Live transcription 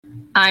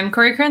I'm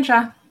Corey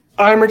Crenshaw.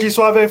 I'm Richie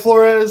Suave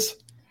Flores.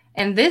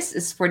 And this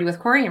is Sporty with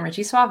Corey and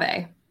Richie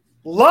Suave.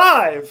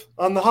 Live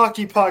on the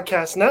Hockey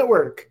Podcast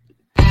Network.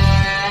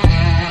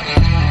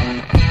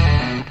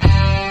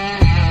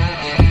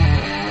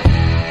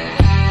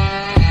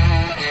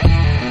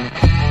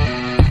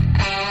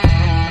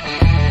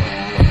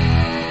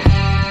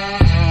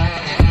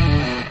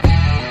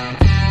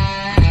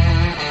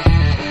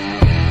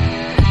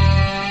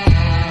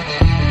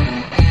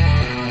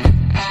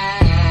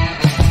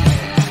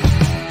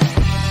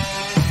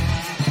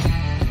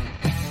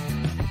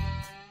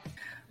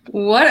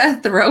 What a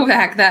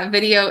throwback that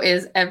video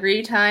is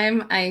every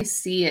time I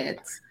see it.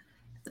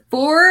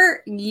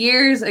 4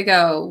 years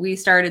ago, we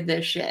started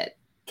this shit.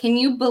 Can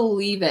you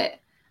believe it?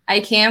 I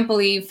can't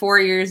believe 4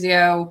 years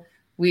ago,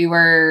 we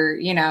were,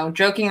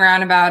 joking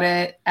around about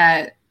it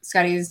at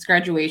Scotty's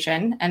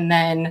graduation and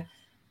then,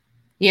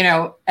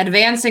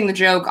 advancing the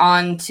joke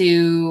on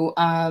to,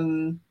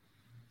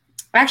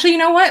 actually, you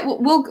know what?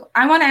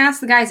 I want to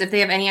ask the guys if they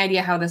have any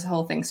idea how this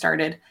whole thing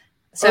started.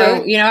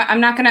 So, I'm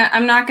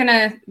not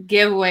gonna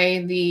give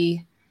away the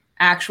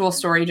actual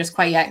story just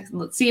quite yet.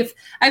 Let's see if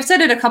I've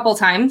said it a couple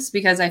times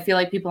because I feel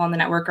like people on the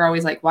network are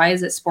always like, why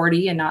is it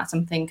sporty and not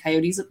something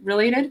Coyotes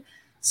related?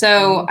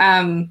 So,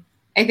 I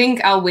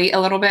think I'll wait a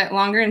little bit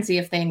longer and see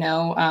if they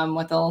know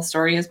what the little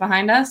story is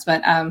behind us.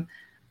 But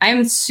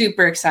I'm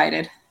super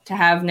excited to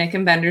have Nick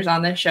and Benders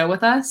on this show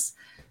with us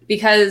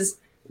because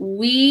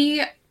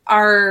we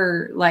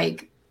are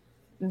like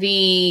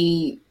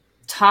the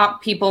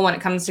top people when it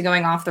comes to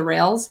going off the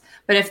rails.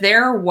 But if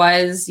there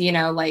was,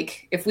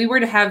 if we were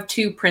to have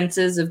two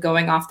princes of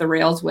going off the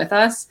rails with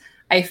us,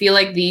 I feel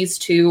like these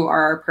two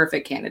are our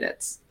perfect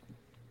candidates.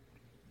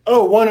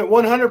 Oh,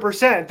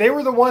 100%. They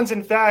were the ones,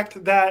 in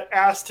fact, that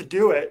asked to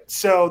do it.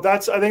 So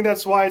I think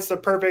that's why it's the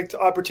perfect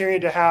opportunity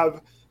to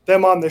have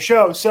them on the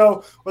show.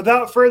 So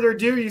without further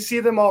ado, you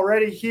see them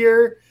already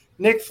here.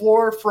 Nick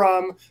Floor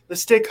from the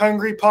Stick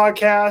Hungry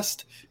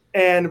podcast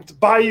and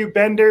Bayou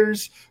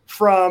Benders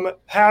from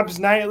Habs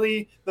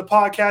Nightly, the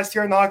podcast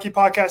here on the Hockey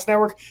Podcast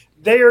Network.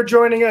 They are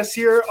joining us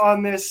here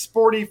on this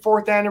sporty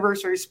 4th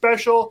anniversary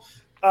special.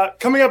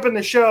 Coming up in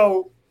the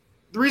show,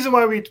 the reason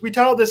why we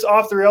titled this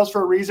Off the Rails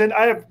for a reason,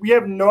 we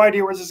have no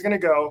idea where this is going to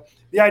go.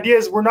 The idea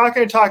is we're not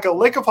going to talk a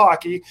lick of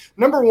hockey.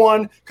 Number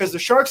one, because the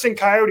Sharks and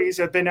Coyotes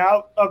have been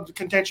out of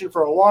contention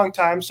for a long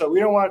time, so we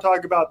don't want to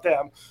talk about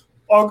them.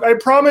 I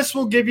promise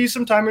we'll give you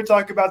some time to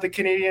talk about the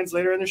Canadians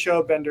later in the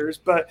show, Benders,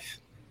 but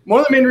one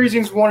of the main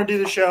reasons we want to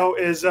do the show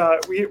is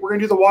we're going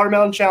to do the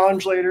Watermelon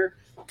Challenge later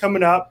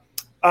coming up.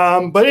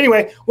 But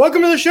anyway,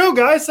 welcome to the show,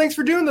 guys. Thanks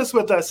for doing this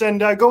with us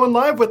and going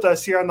live with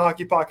us here on the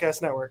Hockey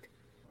Podcast Network.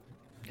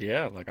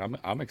 Yeah,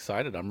 I'm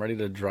excited. I'm ready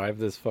to drive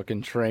this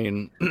fucking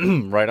train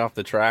right off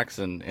the tracks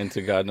and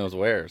into God knows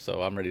where.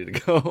 So I'm ready to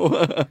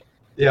go.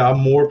 Yeah, I'm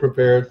more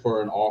prepared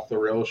for an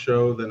off-the-rail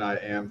show than I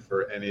am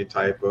for any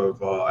type of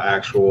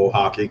actual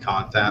hockey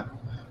content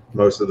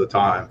most of the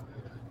time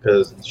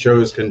because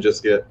shows can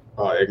just get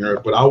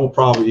ignorant, but I will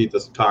probably eat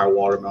this entire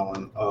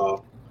watermelon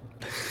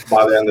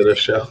by the end of the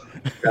show.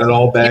 Got it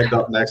all bagged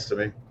up next to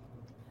me.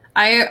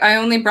 I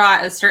only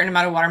brought a certain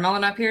amount of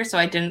watermelon up here, so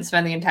I didn't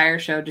spend the entire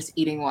show just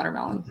eating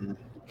watermelon. Mm-hmm.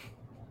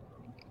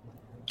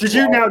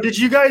 Did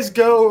you guys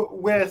go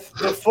with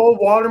the full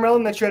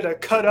watermelon that you had to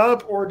cut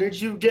up, or did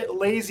you get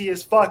lazy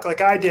as fuck like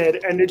I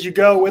did, and did you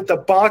go with the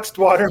boxed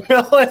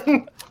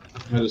watermelon?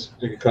 I just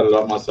cut it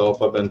up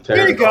myself. I've been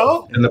tearing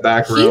it in the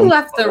back room. He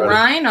left the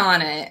rind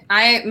on it.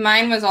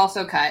 Mine was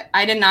also cut.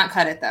 I did not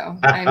cut it though.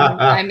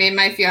 I made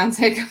my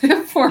fiance cut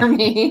it for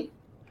me.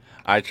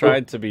 I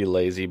tried to be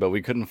lazy, but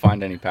we couldn't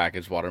find any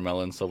packaged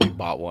watermelon, so we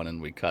bought one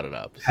and we cut it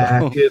up. So.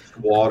 Packaged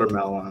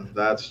watermelon.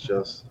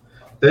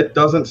 That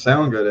doesn't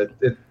sound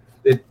good.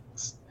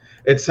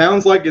 It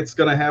sounds like it's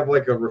gonna have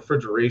like a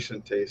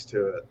refrigeration taste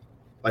to it,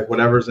 like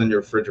whatever's in your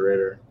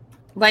refrigerator.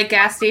 Like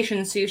gas station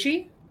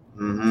sushi.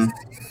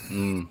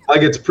 Mm-hmm.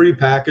 Like it's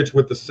pre-packaged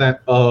with the scent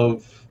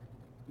of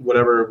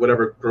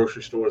whatever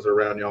grocery stores are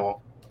around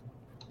y'all.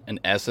 An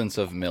essence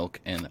of milk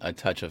and a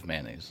touch of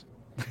mayonnaise.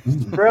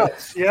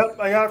 Sprouts. Yep,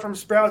 I got it from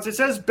Sprouts. It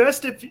says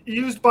best if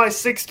used by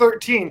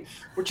 6/13,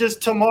 which is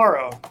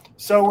tomorrow.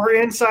 So we're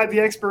inside the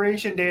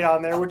expiration date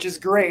on there, which is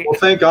great. Well,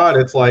 thank God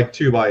it's like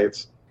 2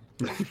 bites.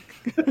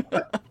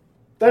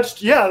 That's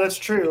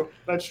true.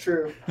 That's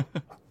true.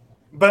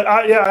 But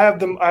I have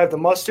the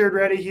mustard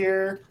ready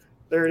here.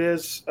 There it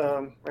is,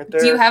 right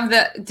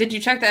there. Did you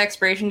check the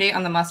expiration date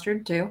on the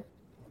mustard too?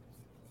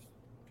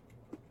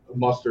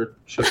 Mustard.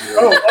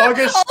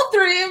 August. All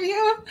three of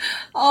you.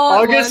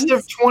 August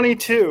of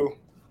 22.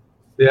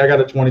 Yeah, I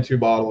got a 22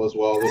 bottle as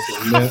well.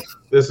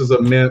 This is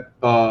a mint.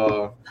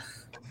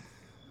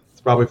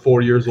 It's probably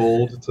 4 years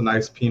old. It's a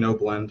nice Pinot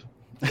blend.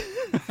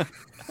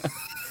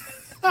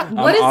 I'm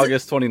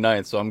August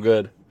 29th, so I'm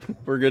good.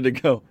 We're good to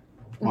go.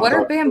 What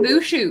are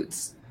bamboo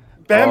shoots?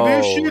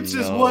 Bamboo shoots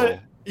is what?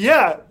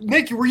 Yeah,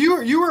 Nick,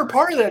 you were a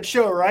part of that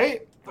show,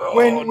 right?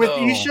 With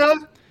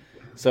Isha.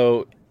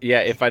 So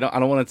yeah, if I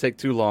don't want to take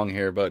too long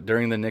here, but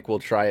during the Nick will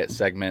try it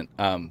segment,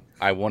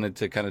 I wanted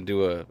to kind of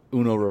do a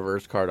Uno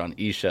reverse card on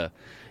Isha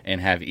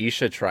and have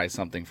Isha try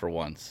something for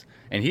once.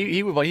 And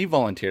he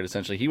volunteered,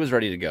 essentially. He was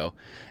ready to go.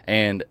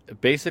 And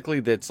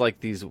basically, that's like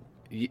these...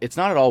 It's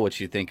not at all what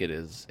you think it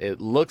is.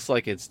 It looks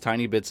like it's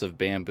tiny bits of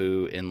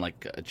bamboo in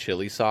like a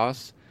chili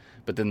sauce.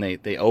 But then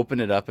they open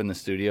it up in the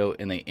studio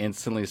and they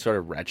instantly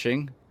started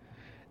retching.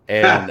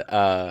 And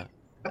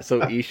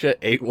so Isha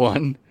ate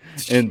one.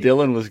 And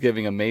Dylan was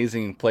giving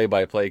amazing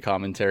play-by-play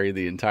commentary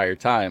the entire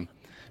time.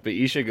 But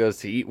Isha goes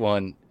to eat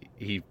one.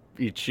 He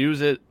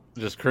chews it,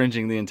 just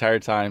cringing the entire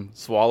time,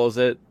 swallows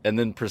it, and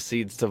then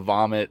proceeds to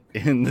vomit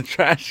in the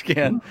trash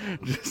can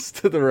just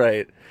to the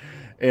right.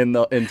 And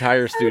the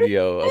entire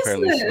studio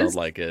apparently smelled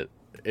like it.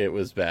 It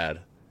was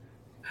bad.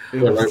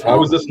 Why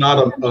was this not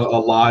a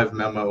live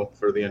memo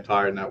for the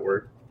entire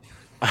network?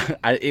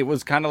 It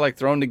was kind of like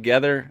thrown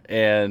together,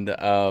 and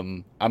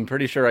I'm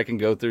pretty sure I can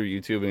go through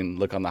YouTube and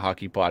look on the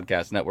Hockey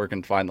Podcast Network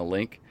and find the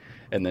link,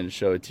 and then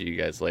show it to you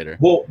guys later.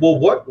 Well,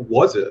 what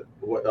was it?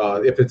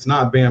 If it's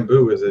not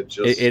bamboo, is it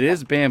just? It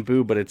is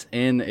bamboo, but it's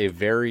in a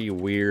very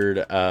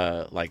weird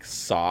like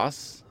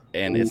sauce.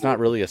 And it's not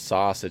really a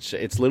sauce.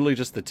 It's literally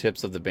just the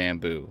tips of the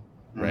bamboo,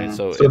 right?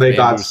 Mm-hmm. So they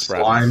got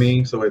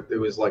slimy. So it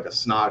was like a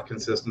snot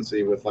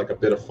consistency with like a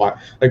bit of fire,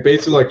 like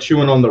basically like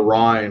chewing on the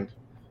rind.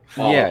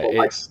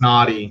 Like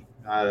snotty.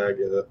 I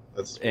get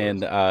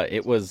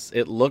it.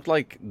 It looked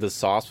like the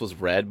sauce was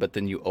red, but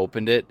then you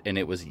opened it and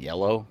it was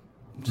yellow.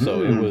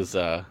 So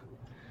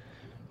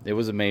it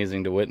was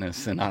amazing to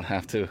witness and not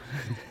have to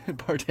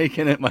partake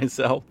in it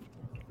myself.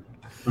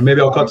 Maybe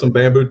I'll cut some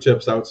bamboo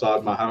tips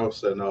outside my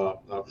house and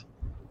I'll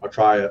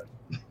try it.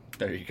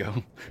 There you go.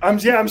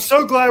 I'm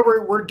so glad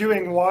we're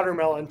doing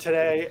watermelon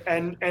today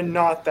and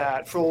not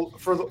that for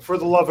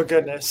the love of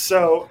goodness.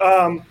 So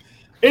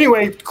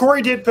anyway,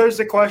 Corey did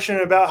pose a question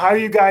about how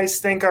you guys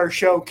think our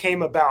show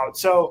came about.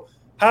 So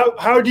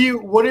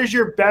what is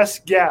your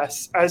best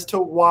guess as to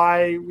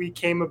why we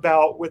came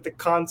about with the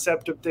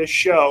concept of this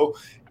show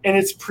in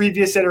its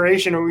previous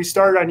iteration when we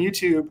started on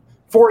YouTube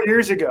 4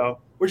 years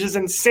ago, which is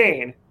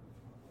insane?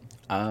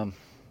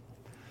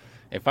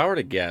 If I were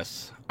to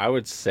guess, I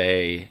would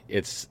say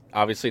it's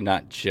obviously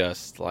not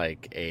just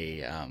like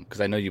a because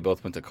I know you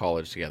both went to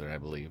college together, I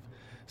believe.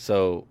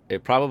 So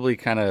it probably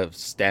kind of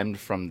stemmed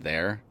from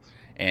there,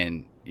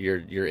 and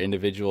your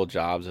individual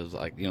jobs as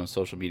like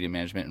social media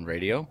management and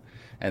radio,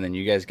 and then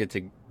you guys get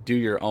to do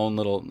your own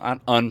little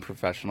not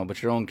unprofessional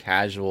but your own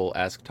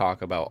casual-esque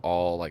talk about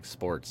all like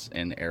sports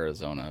in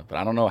Arizona. But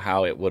I don't know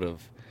how it would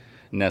have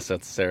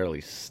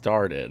necessarily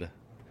started.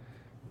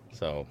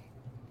 So,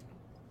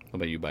 what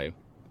about you, Bayou?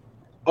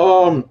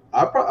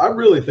 I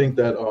really think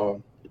that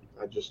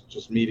I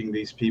just meeting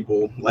these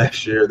people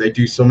last year. They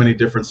do so many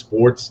different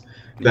sports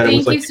that thank it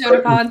was like. Thank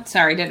you, SodaPod.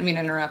 Sorry, didn't mean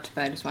to interrupt,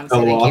 but I just want to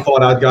say thank you. I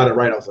thought I'd got it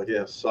right. I was like,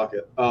 yeah, suck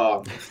it.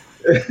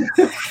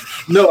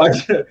 No,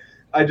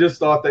 I just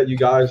thought that you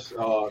guys,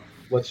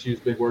 let's use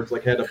big words,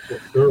 like had a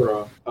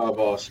plethora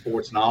of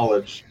sports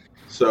knowledge.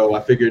 So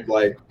I figured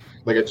like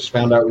I just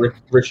found out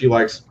Richie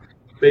likes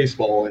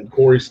baseball and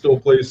Corey still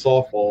plays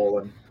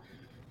softball and.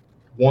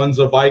 One's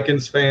a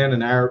Vikings fan,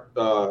 and I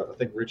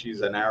think Richie's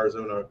an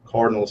Arizona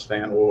Cardinals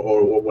fan,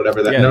 or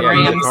whatever that. He's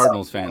a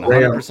Cardinals fan.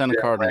 100% a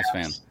Cardinals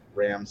fan.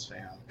 Rams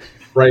fan,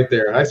 right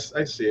there. I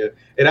see it.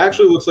 It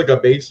actually looks like a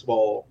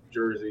baseball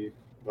jersey,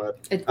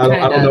 but I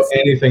don't know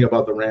anything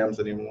about the Rams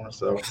anymore.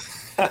 So,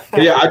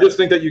 yeah, I just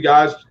think that you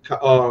guys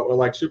are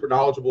like super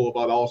knowledgeable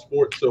about all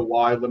sports. So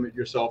why limit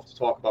yourself to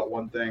talk about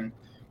one thing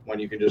when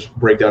you can just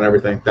break down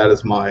everything? That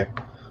is my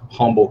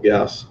humble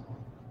guess.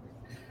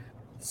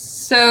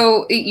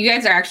 So you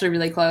guys are actually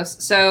really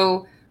close.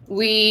 So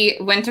we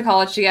went to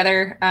college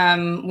together.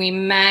 We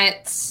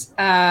met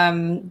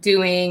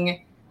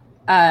doing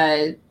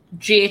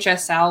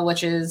GHSL,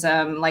 which is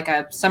like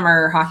a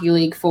summer hockey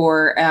league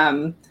for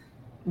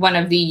one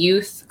of the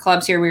youth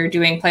clubs here. We were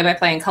doing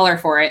play-by-play and color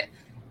for it.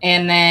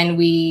 And then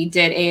we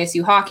did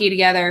ASU hockey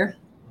together.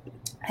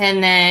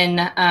 And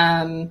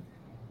then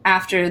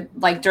after,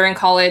 like during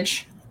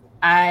college,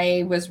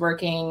 I was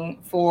working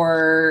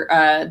for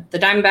the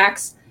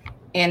Diamondbacks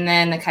and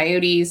then the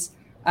Coyotes,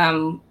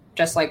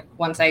 just like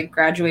once I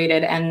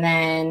graduated. And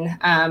then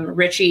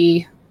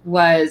Richie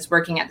was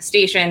working at the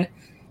station.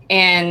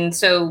 And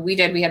so we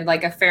had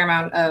like a fair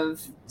amount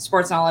of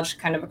sports knowledge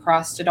kind of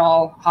across it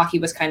all. Hockey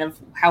was kind of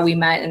how we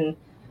met and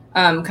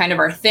kind of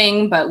our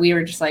thing. But we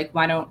were just like,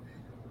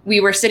 we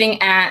were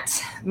sitting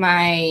at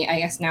my, I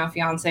guess now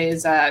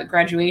fiance's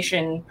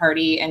graduation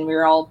party, and we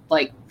were all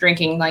like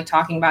drinking, like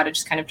talking about it,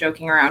 just kind of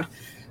joking around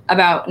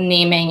about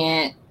naming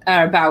it,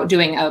 about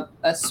doing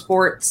a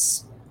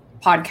sports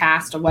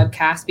podcast, a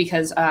webcast,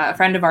 because a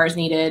friend of ours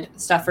needed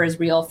stuff for his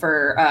reel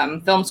for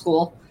film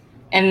school.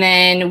 And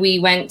then we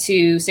went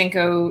to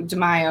Cinco de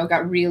Mayo,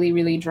 got really,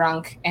 really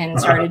drunk, and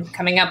started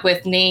coming up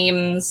with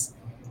names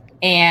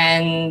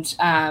and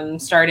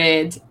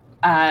started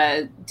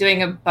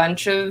doing a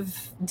bunch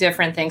of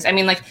different things. I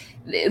mean, like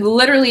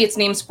literally it's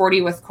named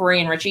Sporty with Corey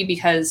and Richie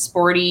because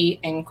Sporty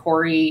and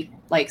Corey,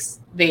 like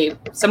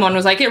someone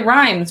was like, it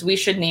rhymes, we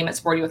should name it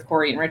Sporty with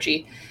Corey and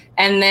Richie.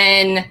 And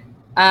then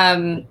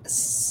Then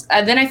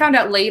I found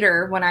out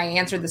later when I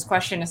answered this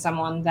question to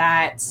someone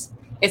that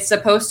it's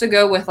supposed to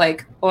go with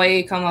like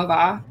Oye como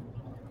va,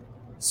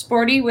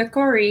 sporty with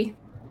Corey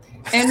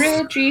and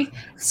Richie.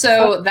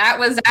 So that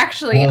was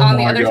actually on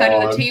the other side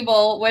of the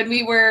table when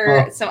we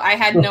were. So I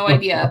had no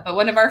idea, but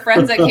one of our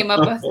friends that came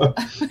up with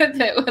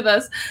it with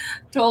us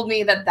told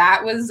me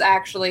that was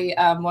actually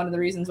one of the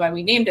reasons why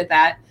we named it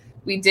that.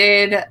 We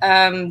did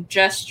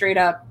just straight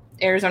up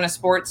Arizona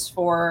sports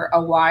for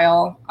a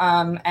while,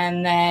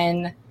 and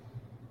then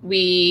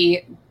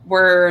we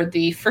were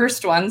the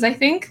first ones, I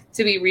think,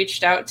 to be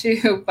reached out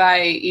to by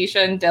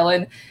Isha and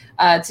Dylan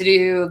to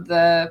do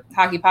the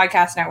Hockey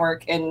Podcast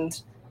Network, and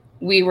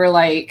we were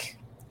like,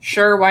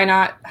 sure, why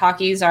not?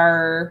 Hockey's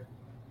our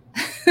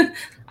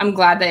I'm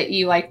glad that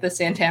you like the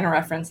Santana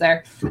reference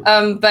there.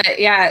 But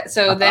yeah,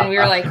 so then we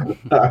were like,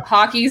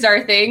 hockey's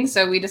our thing.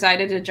 So we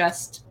decided to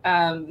just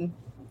kind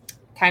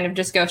of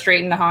just go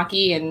straight into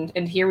hockey.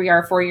 And here we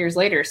are 4 years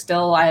later,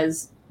 still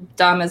as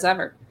dumb as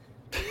ever.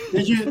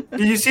 Did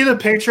you see the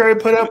picture I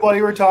put up while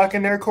you were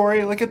talking there,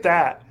 Corey? Look at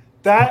that.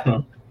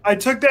 I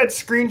took that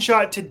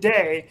screenshot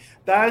today.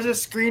 That is a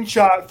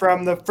screenshot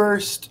from the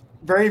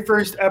very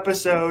first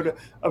episode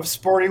of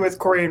Sporty with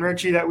Corey and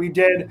Richie that we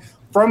did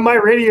from my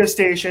radio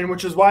station,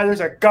 which is why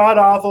there's a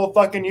god-awful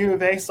fucking U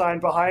of A sign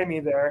behind me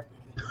there.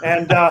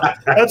 And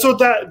that's what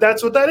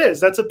that is.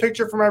 That's a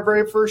picture from our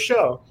very first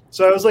show.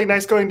 So it was like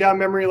nice going down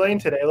memory lane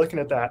today looking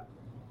at that.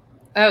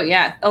 Oh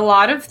yeah, a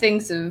lot of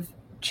things have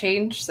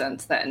changed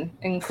since then,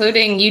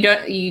 including you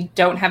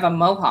don't have a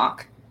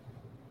mohawk.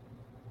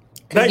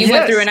 You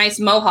went through a nice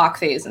mohawk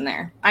phase in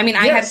there. I mean,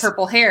 I had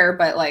purple hair,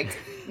 but like,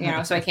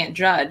 so I can't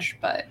judge,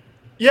 but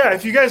yeah,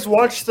 if you guys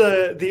watched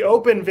the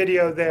open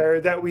video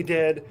there that we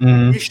did,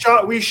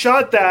 we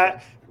shot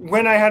that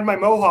when I had my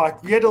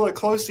mohawk. We had to look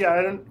closely.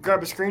 I didn't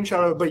grab a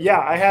screenshot of it, but yeah,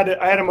 I had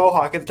a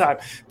mohawk at the time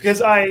because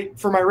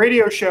for my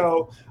radio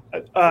show,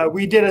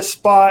 we did a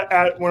spot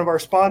at one of our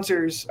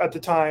sponsors at the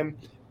time,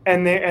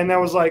 and I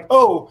was like,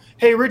 oh,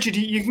 hey Richie,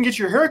 you can get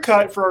your hair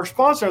cut for our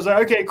sponsor. I was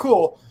like, okay,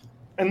 cool.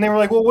 And they were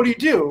like, well, what do you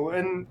do?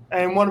 And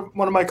one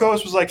of my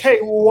co-hosts was like, hey,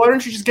 well, why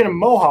don't you just get a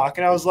mohawk?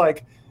 And I was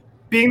like,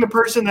 being the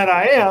person that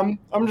I am,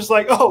 I'm just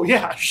like, oh,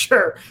 yeah,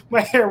 sure.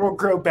 My hair will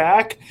grow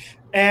back.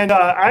 And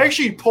I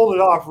actually pulled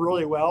it off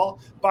really well,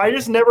 but I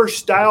just never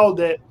styled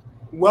it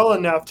well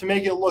enough to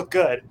make it look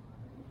good.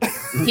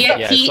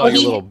 Yeah, I saw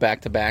your little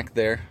back-to-back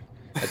there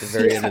at the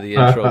very end of the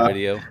intro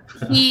video.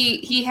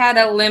 He had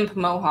a limp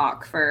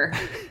mohawk for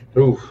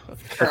a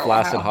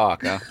flaccid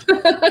hawk, huh?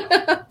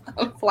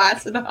 A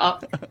flaccid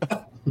hawk.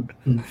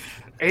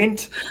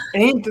 Ain't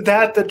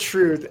that the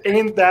truth?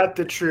 Ain't that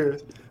the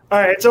truth? All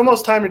right, it's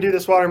almost time to do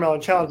this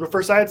watermelon challenge. But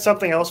first, I had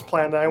something else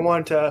planned that I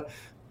wanted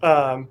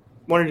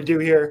to do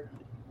here.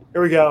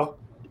 Here we go.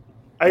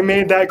 I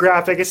made that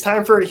graphic. It's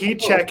time for a heat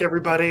check,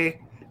 everybody.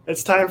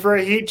 It's time for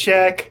a heat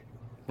check.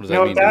 What does that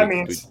mean? What that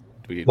means?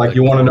 Like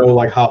you want to know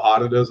like how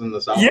hot it is in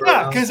the south?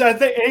 Yeah, because I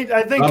think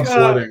I'm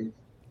sweating.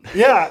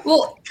 Yeah.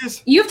 Well,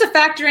 you have to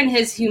factor in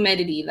his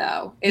humidity,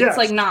 though. It's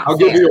like not. I'll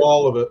give you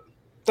all of it.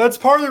 That's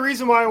part of the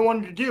reason why I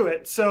wanted to do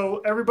it.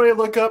 So everybody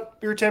look up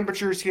your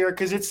temperatures here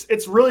because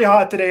it's really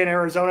hot today in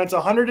Arizona. It's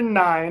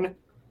 109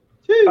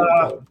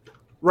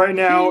 right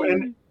now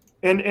in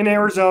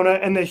Arizona,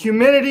 and the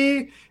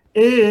humidity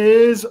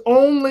is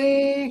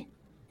only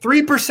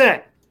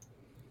 3%.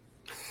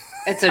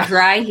 It's a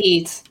dry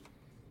heat.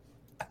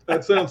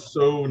 That sounds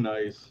so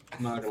nice.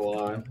 I'm not gonna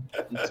lie.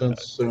 It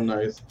sounds so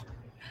nice.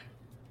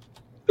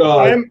 Go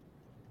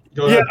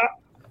ahead.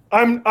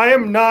 I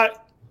am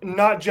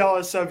not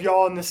jealous of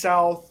y'all in the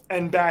South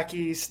and back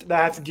East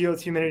that have to deal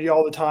with humidity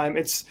all the time.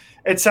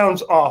 It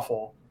sounds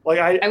awful. Like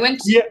I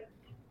went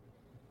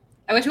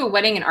to a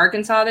wedding in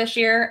Arkansas this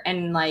year,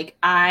 and like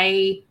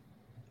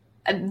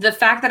the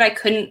fact that I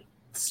couldn't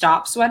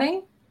stop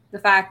sweating, the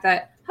fact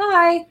that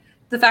I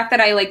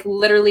like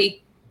literally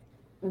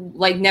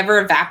like never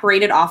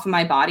evaporated off of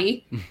my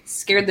body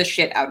scared the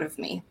shit out of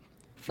me.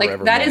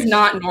 Like that is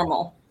not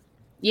normal.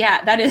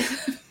 Yeah, that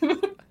is.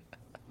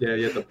 Yeah,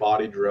 you had the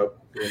body drip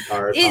the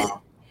entire time.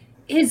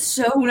 It's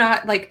so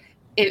not like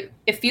it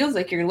feels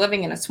like you're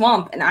living in a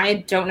swamp, and I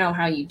don't know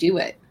how you do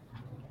it.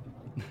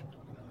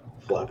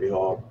 Flappy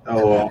Hawk.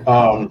 Oh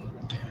well.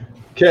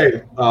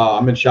 Okay,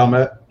 I'm in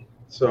Chalmette,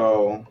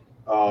 so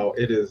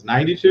it is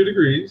 92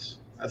 degrees.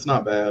 That's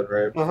not bad,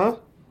 right? Uh-huh.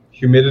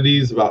 Humidity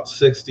is about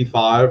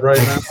 65 right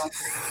now.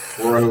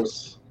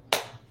 Gross.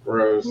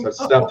 I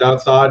stepped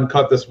outside and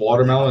cut this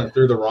watermelon and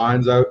threw the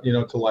rinds out,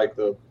 to like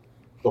the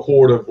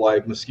horde of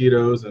like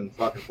mosquitoes and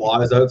fucking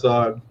flies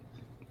outside,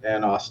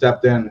 and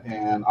stepped in,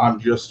 and I'm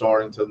just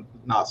starting to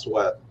not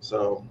sweat,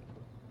 so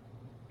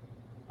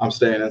I'm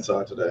staying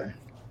inside today.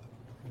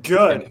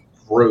 Good.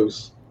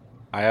 Gross.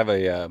 I have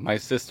my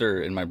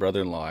sister and my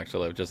brother-in-law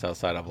actually live just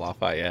outside of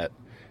Lafayette,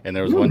 and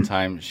there was one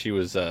time she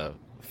was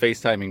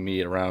FaceTiming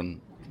me at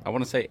around, I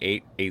want to say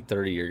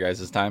 8:30 your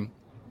guys' time,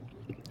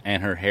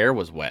 and her hair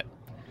was wet.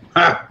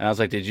 And I was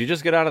like, did you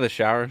just get out of the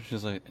shower?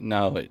 She's like,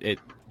 no, it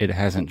It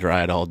hasn't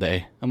dried all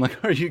day. I'm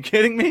like, are you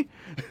kidding me?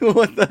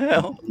 What the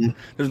hell?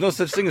 There's no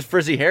such thing as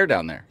frizzy hair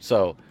down there.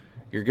 So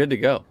you're good to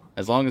go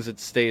as long as it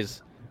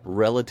stays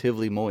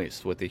relatively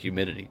moist with the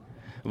humidity.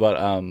 But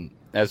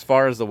as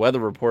far as the weather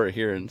report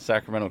here in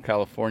Sacramento,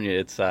 California,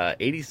 it's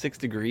 86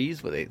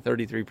 degrees with a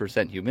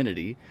 33%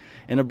 humidity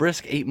and a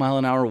brisk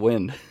 8-mile-an-hour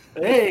wind.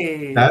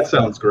 Hey, That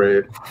sounds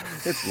great.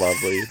 It's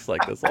lovely. It's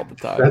like this all the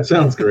time. That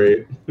sounds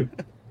great.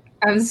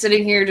 I'm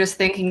sitting here just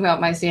thinking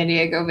about my San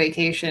Diego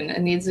vacation.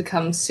 It needs to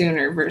come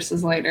sooner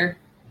versus later.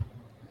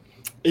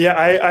 yeah,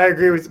 I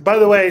agree with. By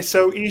the way,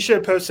 so Isha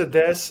posted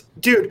this,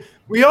 dude.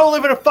 We all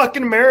live in a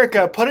fucking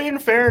America. Put it in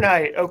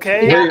Fahrenheit,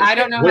 okay? Yeah, Wait, I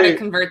don't know how to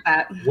convert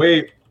that.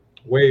 Wait.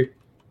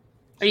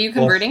 Are you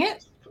converting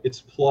it?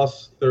 It's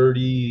plus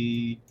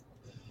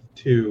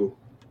 32.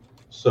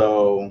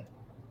 So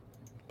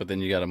But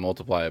then you got to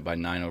multiply it by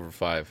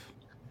 9/5.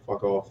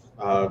 fuck off.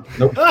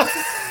 Nope.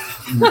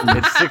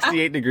 It's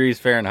 68 degrees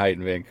Fahrenheit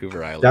in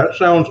Vancouver Island. That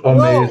sounds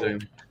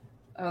amazing.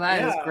 Oh,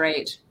 that is Yeah.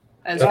 great.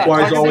 That's Yeah,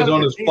 why he's talk always about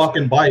on his vacation.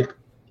 fucking bike.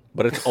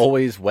 But it's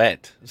always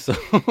wet. So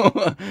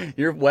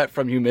you're wet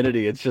from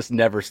humidity. It just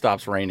never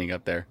stops raining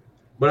up there.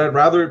 But I'd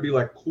rather it be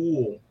like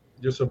cool,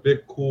 just a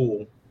bit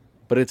cool.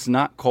 But it's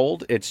not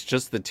cold. It's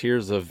just the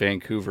tears of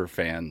Vancouver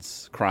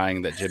fans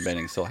crying that Jim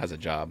Benning still has a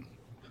job.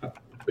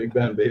 Big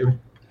Ben, baby.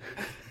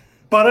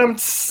 But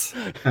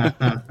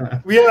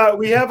we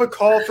have a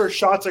call for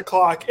shots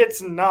o'clock.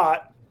 It's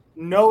not.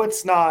 No,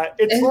 it's not.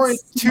 It's for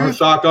Or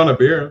shotgun a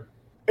beer.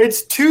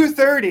 It's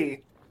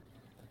 2:30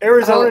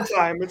 Arizona Oh.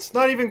 time. It's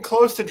not even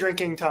close to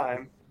drinking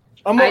time.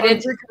 I'm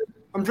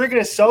drinking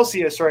a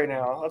Celsius right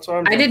now. That's what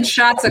I'm I drinking. did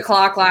shots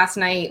o'clock last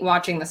night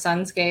watching the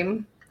Suns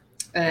game.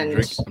 And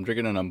I'm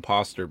drinking an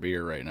imposter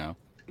beer right now.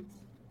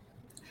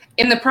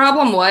 the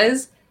problem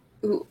was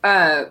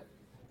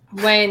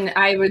when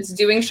I was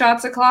doing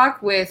shots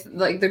o'clock with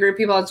like the group of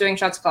people I was doing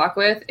shots o'clock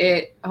with,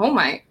 oh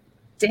my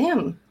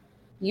damn,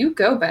 you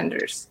go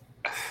Benders.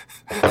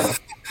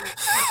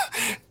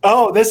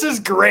 Oh, this is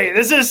great.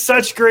 This is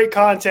such great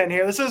content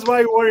here. This is why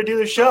we want to do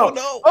the show. Oh,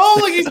 no. Oh,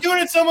 look, he's doing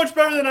it so much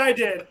better than I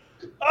did.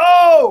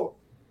 Oh.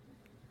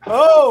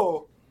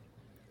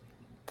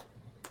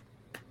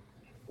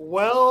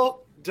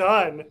 Well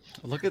done.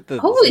 Look at the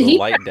Holy, he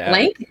light got dab.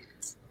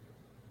 blankets.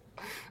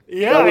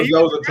 Yeah,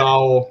 That was a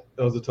towel.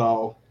 That was a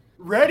towel.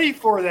 ready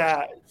for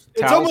that.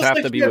 It's Towels almost have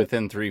like to be you have-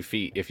 within 3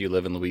 feet if you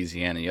live in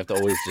Louisiana. You have to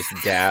always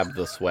just dab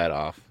the sweat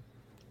off.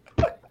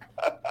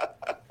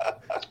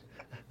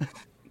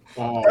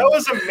 That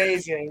was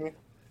amazing.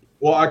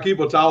 Well, I keep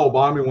a towel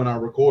by me when I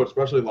record,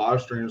 especially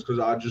live streams, because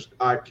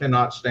I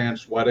cannot stand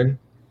sweating.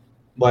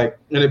 Like,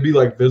 and it'd be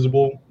like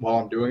visible while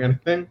I'm doing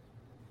anything.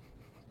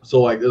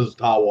 So like, this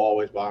towel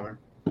always by me.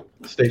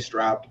 Stay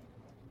strapped.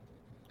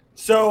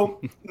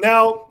 So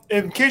now,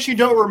 in case you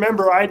don't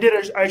remember, I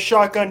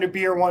shotgunned a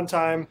beer one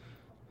time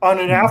on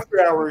an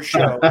after-hours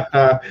show.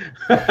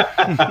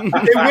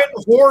 It went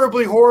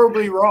horribly,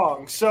 horribly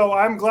wrong. So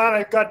I'm glad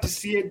I got to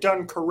see it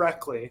done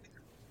correctly.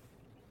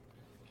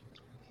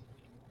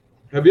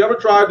 Have you ever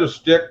tried to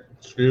stick?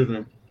 Excuse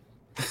me.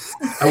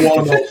 A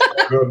watermelon's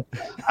so good.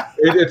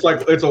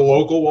 It's a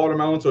local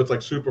watermelon, so it's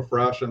like super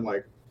fresh and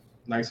like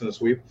nice and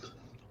sweet.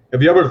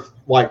 Have you ever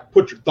like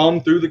put your thumb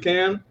through the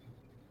can?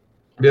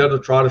 Have you ever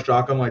tried a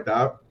shotgun like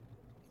that?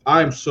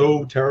 I am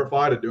so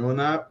terrified of doing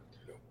that.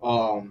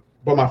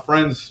 But my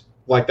friends,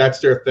 like, that's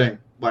their thing.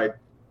 Like,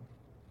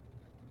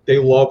 they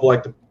love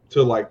like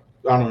to like,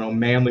 I don't know,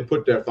 manly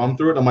put their thumb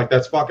through it. I'm like,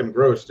 that's fucking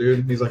gross, dude.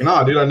 And he's like,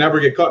 nah, dude, I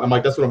never get cut. And I'm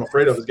like, that's what I'm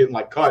afraid of, is getting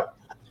like cut.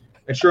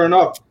 And sure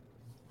enough,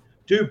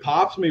 dude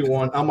pops me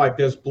one. I'm like,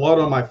 there's blood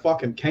on my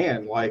fucking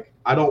can. Like,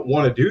 I don't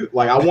want to do,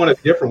 like, I want a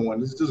different one.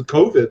 This is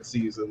COVID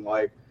season.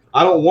 Like,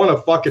 I don't want a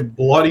fucking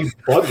bloody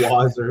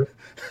Budweiser.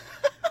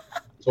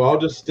 So I'll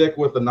just stick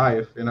with a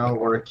knife,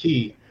 or a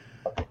key.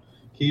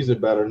 Keys are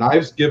better.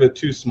 Knives give it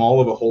too small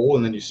of a hole,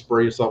 and then you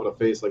spray yourself in the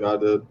face like I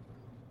did.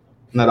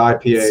 And that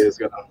IPA is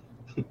gonna.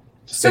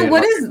 So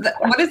what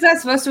is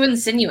that supposed to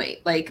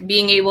insinuate? Like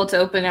being able to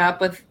open it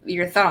up with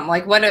your thumb?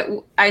 Like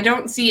I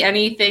don't see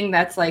anything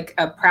that's like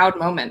a proud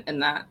moment in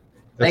that.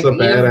 That's like a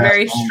you have a badass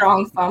very thumb.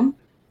 strong thumb.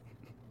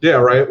 Yeah,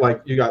 right.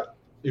 Like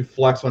you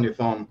flex on your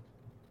thumb.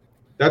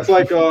 That's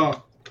like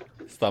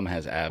His thumb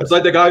has abs. it's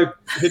like the guy who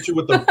hit you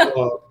with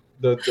the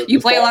You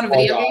play a lot of softball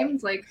video guy.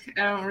 games? Like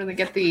I don't really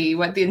get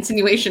what the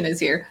insinuation is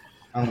here.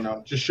 I don't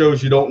know. Just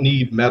shows you don't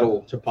need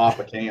metal to pop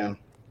a can.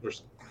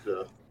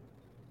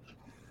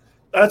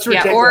 That's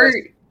ridiculous. Yeah, or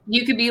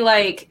you could be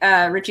like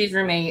Richie's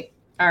roommate,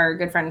 our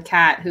good friend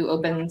Kat, who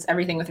opens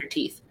everything with her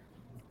teeth.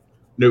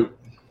 Nope.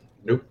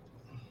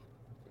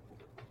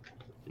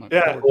 My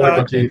Yeah, poor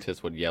uh,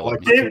 dentist would yell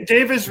at me.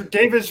 Dave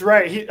is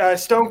right. He,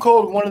 Stone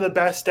Cold, one of the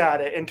best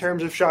at it in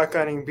terms of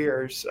shotgunning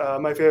beers.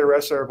 My favorite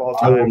wrestler of all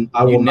time.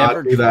 I will You not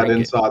never do that drink it.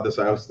 inside this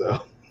house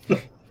though.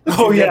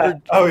 Oh yeah.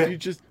 You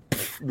just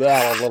it's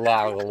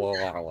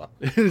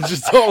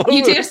just all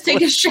You over just the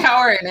take a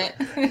shower in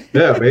it.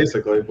 Yeah,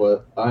 basically,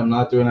 but I'm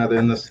not doing that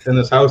in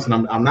this house, and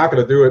I'm not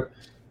gonna do it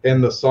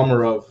in the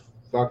summer of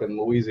fucking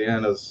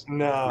Louisiana's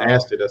No.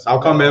 nastiness.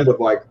 I'll come in with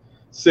like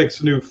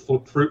 6 new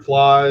fruit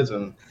flies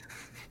and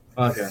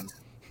fucking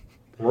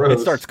gross.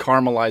 It starts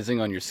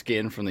caramelizing on your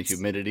skin from the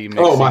humidity.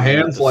 Oh, my mixing in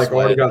with hands the like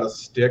already sweat. got a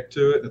stick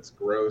to it. It's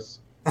gross.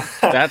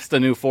 That's the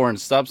new foreign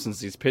substance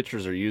these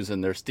pitchers are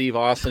using. They're Steve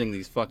Austining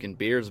these fucking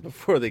beers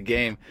before the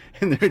game,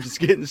 and they're just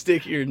getting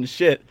stickier and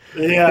shit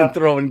Yeah. and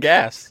throwing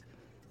gas.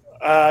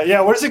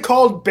 Yeah. What is it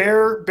called?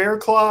 Bear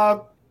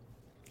claw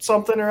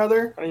something or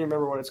other? I don't even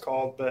remember what it's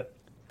called, but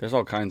There's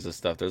all kinds of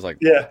stuff. There's like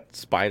yeah.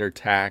 spider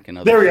tack and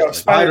other There we go. shit.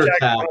 Spider Spider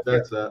tack. tack.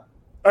 That's it.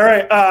 All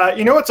right.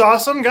 You know what's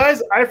awesome,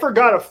 guys? I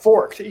forgot a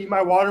fork to eat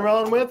my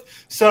watermelon with.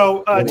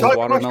 So What is talk amongst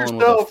watermelon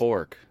with a yourself.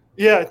 fork.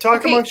 Yeah,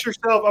 talk Okay. amongst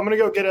yourself. I'm gonna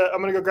go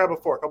grab a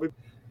fork. I'll be.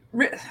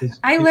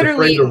 I He's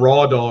literally. afraid to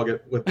raw dog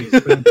it with these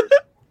fingers.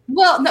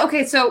 Well, no,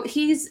 okay, so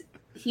he's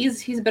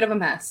a bit of a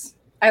mess.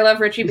 I love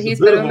Richie, but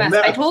he's a bit of a mess.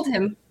 I told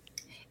him.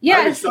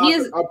 Yes, he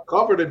is. I'm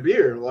covered in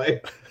beer.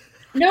 Like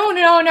No. I'm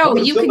You gonna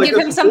can sit give like him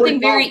this for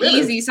something 45 very minutes.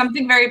 easy,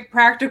 something very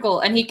practical,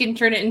 and he can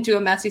turn it into a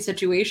messy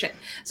situation.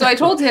 So I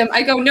told him,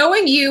 I go,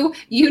 knowing you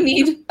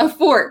need a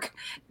fork.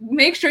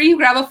 Make sure you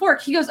grab a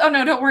fork. He goes, oh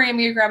no, don't worry, I'm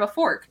gonna grab a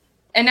fork.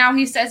 And now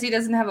he says he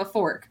doesn't have a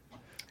fork.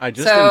 I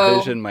just So-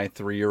 envisioned my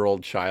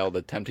 3-year-old child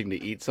attempting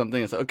to eat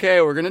something. It's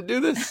okay, we're gonna do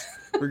this.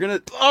 We're gonna.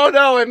 Oh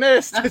no, I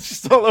missed. It's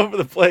just all over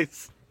the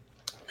place.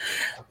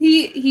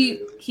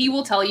 He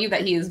will tell you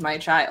that he is my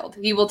child.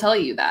 He will tell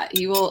you that.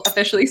 He will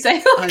officially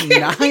say, A okay,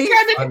 knife?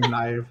 a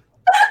knife.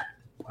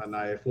 A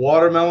knife.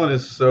 Watermelon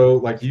is so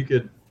like you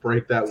could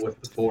break that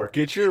with the fork.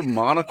 Get your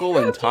monocle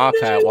and top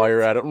hat while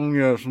you're at it. Oh,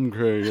 yes,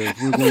 okay. Yes,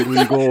 we're going to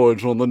be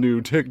gorge on the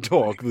new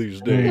TikTok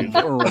these days.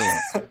 Oh.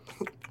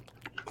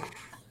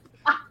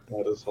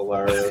 That is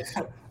hilarious.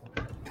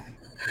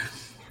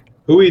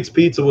 Who eats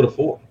pizza with a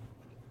fork?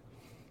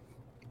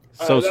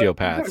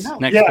 Sociopaths. know.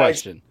 Next Yeah,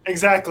 question.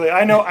 Exactly.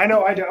 I know. I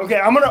do. Okay,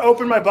 I'm gonna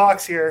open my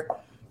box here.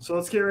 So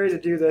let's get ready to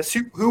do this.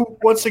 Who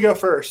wants to go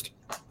first?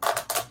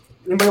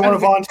 Anybody want to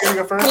volunteer to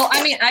go first? well,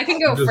 I mean, I can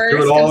go Just first.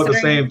 do it all at the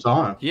considering- same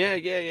time.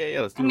 Yeah.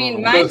 Let's do I it mean,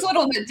 all. mine's a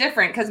little bit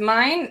different because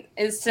mine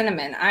is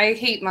cinnamon. I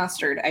hate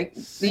mustard.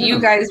 You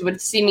guys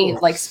would see me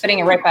like spitting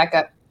it right back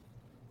up.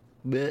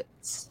 Blech.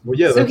 Well,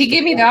 yeah. So that's he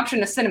gave me the point.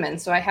 option of cinnamon,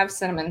 so I have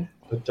cinnamon.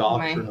 The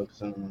doctrine of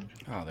cinnamon.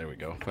 Oh, there we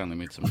go. Finally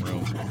made some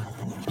room.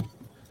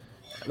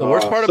 The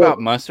worst part so- about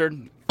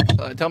mustard,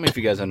 tell me if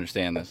you guys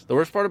understand this. The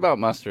worst part about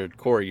mustard,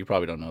 Corey, you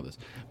probably don't know this,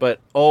 but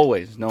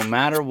always, no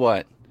matter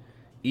what,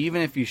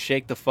 even if you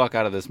shake the fuck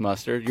out of this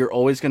mustard, you're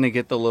always going to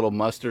get the little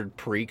mustard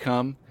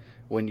pre-cum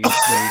when you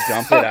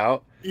dump it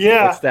out.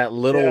 yeah. It's that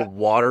little Yeah.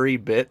 watery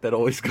bit that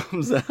always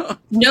comes out.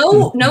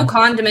 No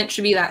condiment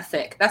should be that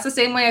thick. That's the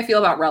same way I feel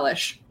about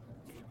relish.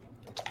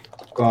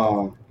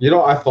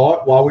 I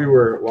thought while we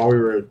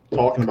were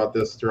talking about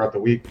this throughout the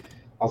week,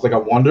 I was like, I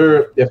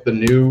wonder if the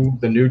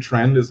new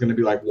trend is going to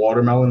be like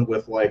watermelon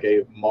with like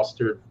a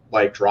mustard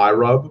like dry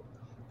rub,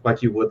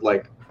 like you would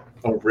like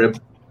a rib,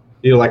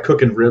 like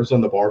cooking ribs on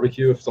the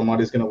barbecue. If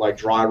somebody's going to like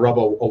dry rub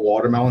a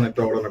watermelon and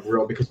throw it on a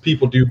grill, because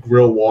people do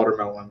grill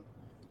watermelon,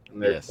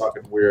 and they're Yes.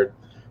 fucking weird.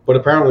 But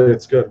apparently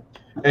it's good.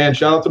 And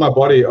shout out to my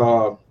buddy.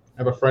 I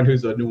have a friend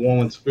who's a New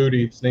Orleans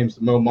foodie. His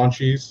name's Mo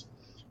Munchies.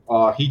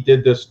 He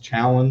did this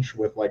challenge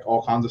with like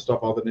all kinds of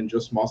stuff other than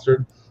just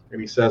mustard, and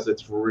he says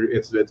it's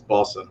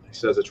bussin'. He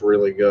says it's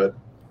really good.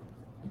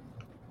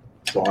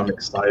 So I'm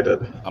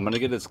excited. I'm going to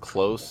get as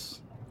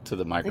close to the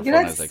Look microphone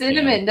at that as I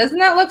cinnamon. can. Doesn't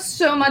that look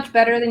so much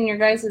better than your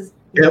guys'?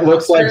 It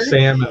looks like mustard?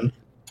 salmon.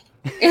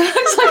 It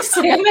looks like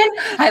salmon.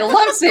 I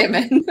love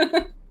salmon.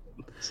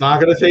 It's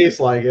not gonna taste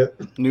like it.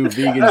 New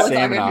vegan It's not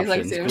salmon gonna taste like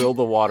options. salmon. Grill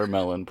the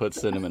watermelon, put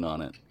cinnamon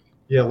on it.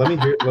 Yeah, let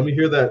me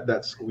hear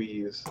that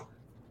squeeze.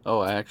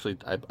 Oh, I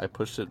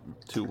pushed it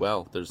too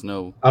well. There's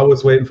no I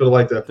was waiting for the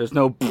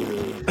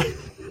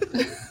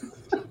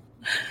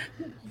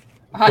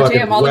Hot fucking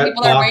damn! All the wet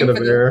people that are pocket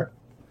waiting of air.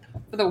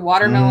 for the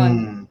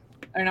watermelon,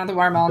 or not the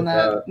watermelon,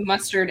 Look the at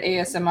mustard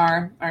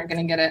ASMR aren't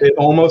gonna get it. It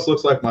almost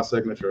looks like my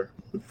signature.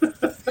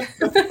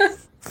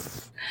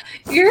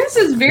 Yours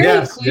is very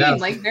Yes, clean, yes,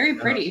 like very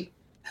yes. pretty.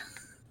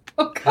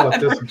 Oh Oh, god,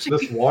 this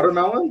Archie.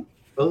 watermelon?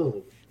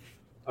 Oh.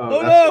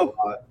 Oh, that's no.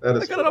 a lot. That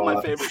is I got it on my a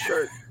lot. favorite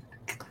shirt.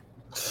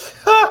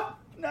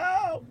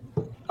 No.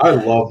 I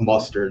love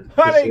mustard.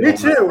 Honey, Me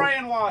Just so you too. know.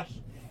 Brain wash.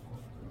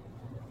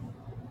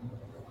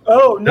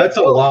 Oh no, That's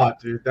a lot,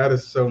 dude. That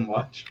is so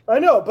much. I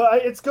know,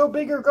 but it's go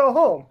big or go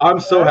home. I'm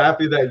so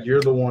happy that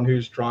you're the one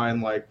who's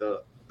trying like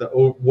the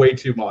way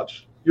too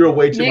much. You're a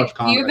way too much Nick,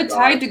 content. you have a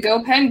Tide to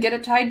Go pen. Get a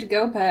Tide to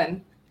Go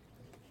pen.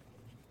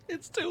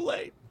 It's too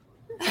late.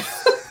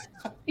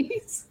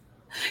 He's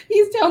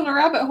down the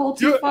rabbit hole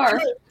too far.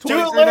 Do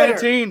it later.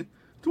 2319.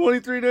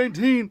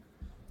 2319.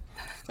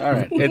 All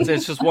right.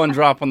 It's just one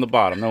drop on the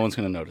bottom. No one's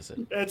going to notice it.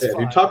 It's Yeah,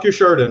 fine. you tuck your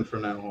shirt in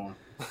from now on.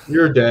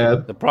 You're a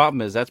dad. The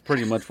problem is that's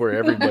pretty much where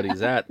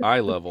everybody's at eye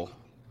level.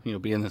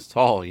 Being this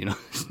tall,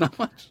 it's not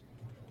much.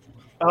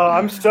 Oh,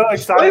 I'm so Blame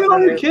excited. it on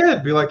for your this.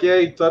 kid. Be like, yeah,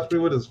 he touched me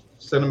with his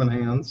cinnamon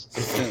hands.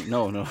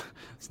 No.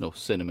 There's no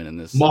cinnamon in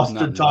this. Mustard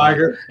not-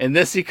 tiger. In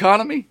this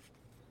economy?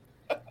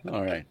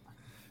 All right.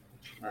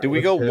 Do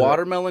we go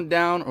watermelon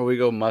down or we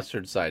go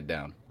mustard side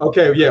down?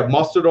 Okay, yeah,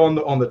 mustard on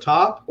the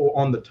top or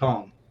on the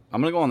tongue?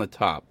 I'm gonna go on the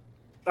top.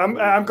 I'm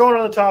going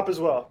on the top as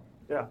well.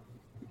 Yeah.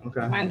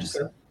 Okay. Mine just-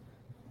 Okay.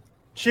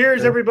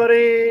 Cheers,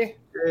 everybody.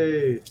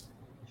 Yay.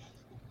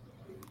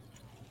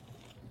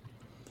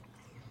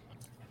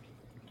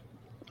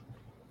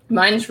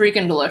 Mine's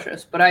freaking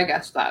delicious, but I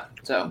guessed that.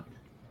 So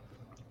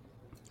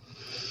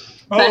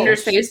Oh,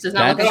 Bender's face does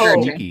not That's look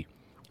encouraging. sneaky.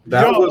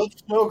 That yo, was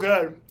that's so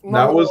good.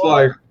 that was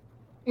like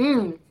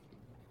Mm.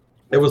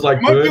 it was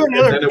like Might good, do and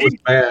another then it was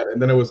piece. bad,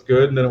 and then it was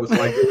good, and then it was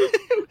like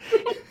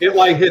it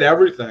like hit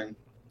everything.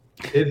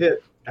 It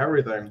hit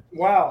everything.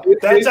 Wow, It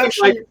that's tasted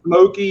actually like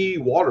smoky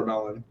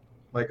watermelon,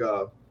 like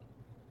a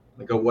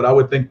what I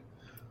would think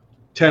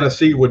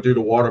Tennessee would do to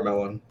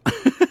watermelon.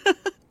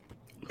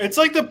 it's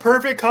like the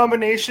perfect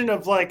combination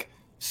of like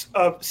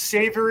of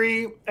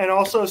savory and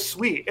also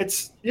sweet.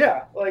 It's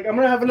like I'm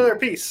gonna have another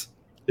piece.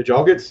 Did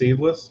y'all get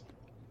seedless?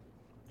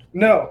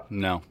 No,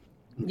 No,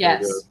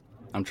 Yes.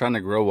 I'm trying to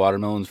grow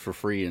watermelons for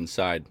free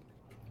inside.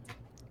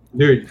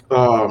 Dude,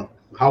 how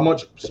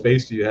much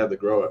space do you have to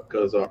grow it?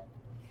 Because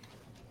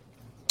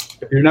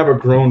if you've never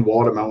grown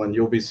watermelon,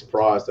 you'll be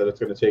surprised that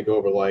it's going to take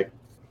over like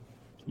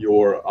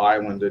your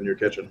island in your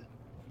kitchen.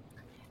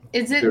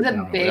 Is it Good. the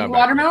No, big yeah, back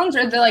watermelons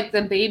or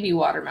the baby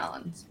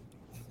watermelons?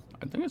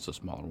 I think it's the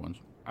smaller ones.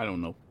 I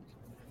don't know.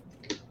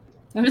 If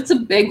it's the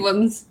big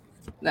ones,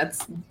 that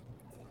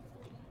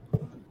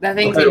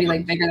thing's Okay. gonna be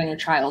like bigger than your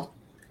child.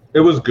 It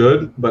was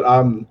good, but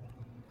I'm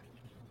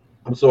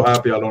so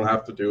happy I don't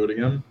have to do it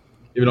again.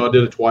 Even though I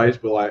did it twice,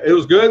 but like it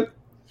was good,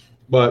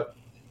 but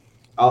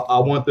I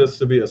want this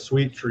to be a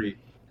sweet treat,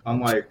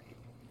 unlike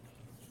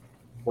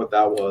what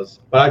that was.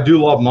 But I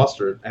do love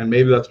mustard, and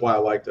maybe that's why I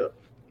liked it.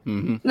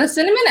 Mm-hmm. The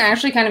cinnamon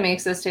actually kind of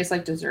makes this taste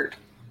like dessert.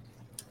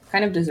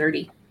 Kind of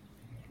desserty.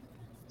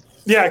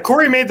 yeah,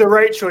 Corey made the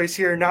right choice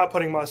here, not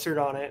putting mustard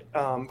on it,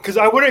 because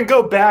I wouldn't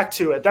go back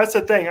to it. That's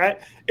the thing.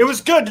 It was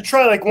good to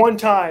try like one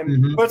time,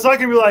 Mhm. but it's not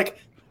gonna be like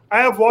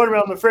I have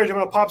watermelon in the fridge. I'm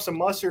gonna pop some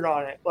mustard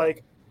on it.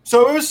 Like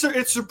so,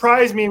 it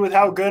surprised me with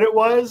how good it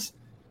was,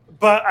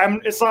 but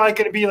it's not like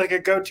gonna be like a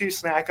go-to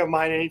snack of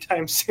mine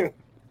anytime soon.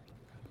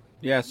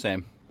 Yeah,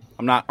 same.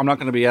 I'm not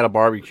gonna be at a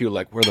barbecue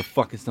like, where the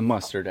fuck is the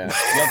mustard at?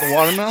 You got the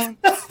watermelon?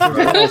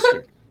 Where's the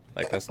mustard?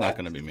 Like, that's not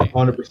gonna be me.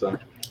 100%.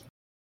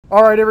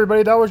 All right,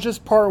 everybody, that was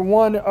just part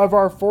one of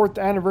our 4th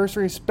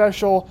anniversary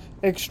special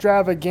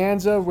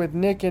extravaganza with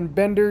Nick and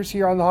Benders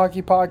here on the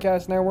Hockey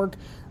Podcast Network.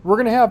 We're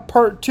going to have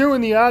part 2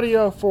 in the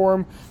audio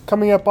form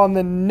coming up on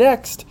the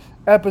next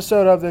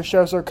episode of the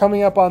show, so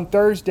coming up on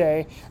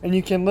Thursday, and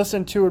you can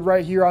listen to it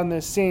right here on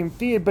this same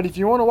feed. But if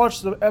you want to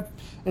watch the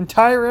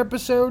entire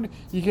episode,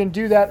 you can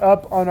do that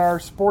up on our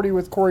Sporty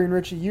with Corey and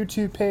Richie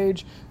YouTube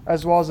page,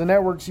 as well as the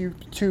network's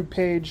YouTube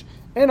page,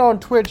 and on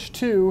Twitch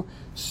too.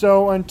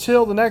 So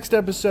until the next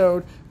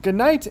episode, good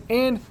night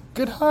and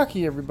good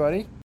hockey, everybody.